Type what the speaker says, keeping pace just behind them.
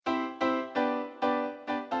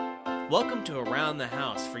Welcome to Around the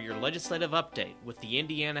House for your legislative update with the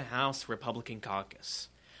Indiana House Republican Caucus.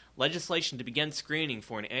 Legislation to begin screening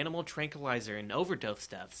for an animal tranquilizer in overdose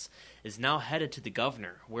deaths is now headed to the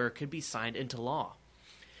governor, where it could be signed into law.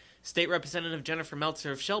 State Representative Jennifer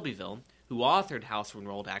Meltzer of Shelbyville, who authored House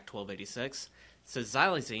Enrolled Act 1286, says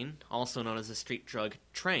xylazine, also known as the street drug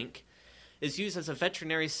Trank, is used as a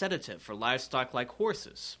veterinary sedative for livestock like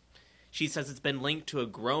horses. She says it's been linked to a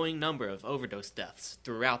growing number of overdose deaths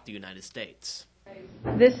throughout the United States.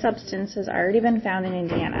 This substance has already been found in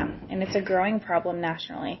Indiana, and it's a growing problem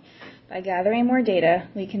nationally. By gathering more data,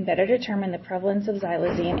 we can better determine the prevalence of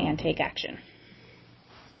xylazine and take action.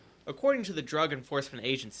 According to the Drug Enforcement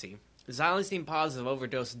Agency, xylazine-positive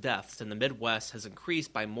overdose deaths in the Midwest has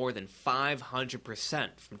increased by more than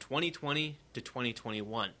 500% from 2020 to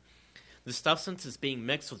 2021. The substance is being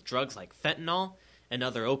mixed with drugs like fentanyl and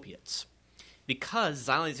other opiates. Because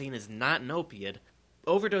xylazine is not an opiate,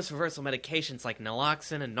 overdose reversal medications like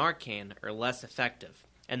naloxone and Narcan are less effective,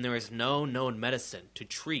 and there is no known medicine to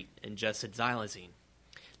treat ingested xylazine.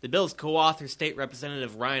 The bill's co-author, State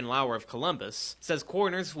Representative Ryan Lauer of Columbus, says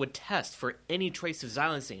coroners would test for any trace of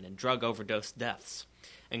xylazine in drug overdose deaths,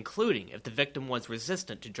 including if the victim was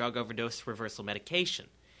resistant to drug overdose reversal medication.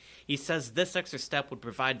 He says this extra step would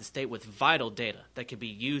provide the state with vital data that could be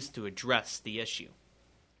used to address the issue.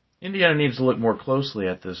 Indiana needs to look more closely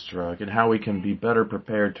at this drug and how we can be better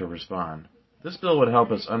prepared to respond. This bill would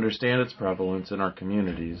help us understand its prevalence in our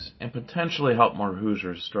communities and potentially help more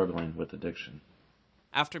Hoosiers struggling with addiction.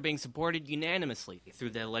 After being supported unanimously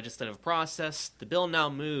through the legislative process, the bill now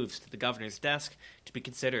moves to the governor's desk to be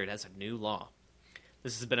considered as a new law.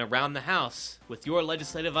 This has been Around the House with your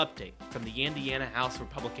legislative update from the Indiana House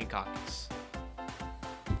Republican Caucus.